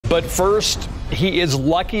But first, he is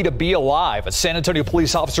lucky to be alive. A San Antonio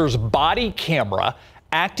police officer's body camera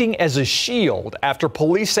acting as a shield after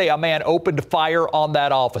police say a man opened fire on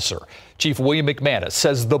that officer. Chief William McManus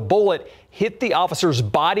says the bullet hit the officer's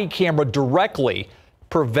body camera directly,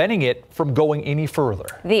 preventing it from going any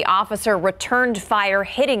further. The officer returned fire,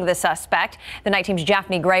 hitting the suspect. The night team's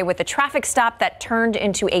Japhanie Gray with a traffic stop that turned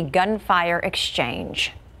into a gunfire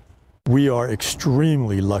exchange. We are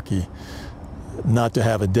extremely lucky not to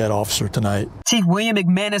have a dead officer tonight. Chief William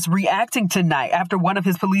McManus reacting tonight after one of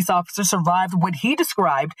his police officers survived what he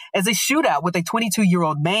described as a shootout with a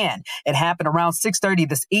 22-year-old man. It happened around 6:30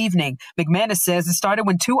 this evening. McManus says it started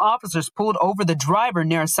when two officers pulled over the driver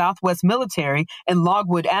near Southwest Military and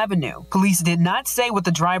Logwood Avenue. Police did not say what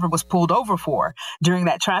the driver was pulled over for. During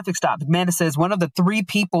that traffic stop, McManus says one of the three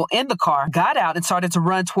people in the car got out and started to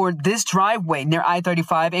run toward this driveway near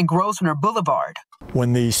I-35 and Grosvenor Boulevard.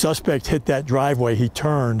 When the suspect hit that driveway, he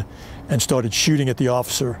turned and started shooting at the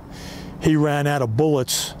officer. He ran out of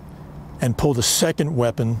bullets and pulled a second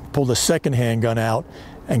weapon, pulled a second handgun out,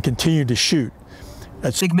 and continued to shoot.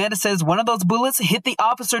 McManus says one of those bullets hit the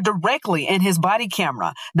officer directly in his body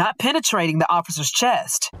camera, not penetrating the officer's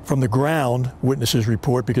chest. From the ground, witnesses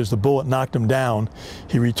report, because the bullet knocked him down,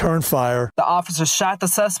 he returned fire. The officer shot the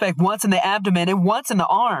suspect once in the abdomen and once in the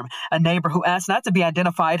arm. A neighbor who asked not to be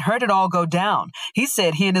identified heard it all go down. He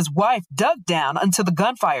said he and his wife dug down until the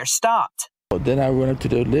gunfire stopped. Then I went up to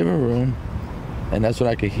the living room, and that's what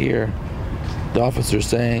I could hear. The officer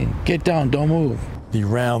saying, "Get down, don't move." The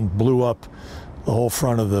round blew up the whole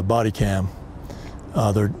front of the body cam.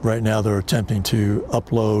 Right now they're attempting to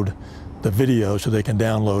upload the video so they can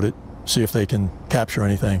download it, see if they can capture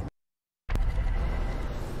anything.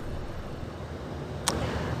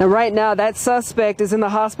 And right now that suspect is in the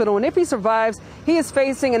hospital, and if he survives, he is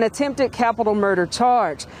facing an attempted capital murder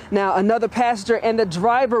charge. Now another passenger and the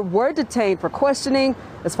driver were detained for questioning.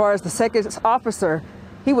 As far as the second officer,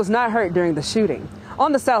 he was not hurt during the shooting.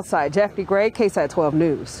 On the south side, Japhanie Gray, KSAT 12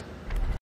 News.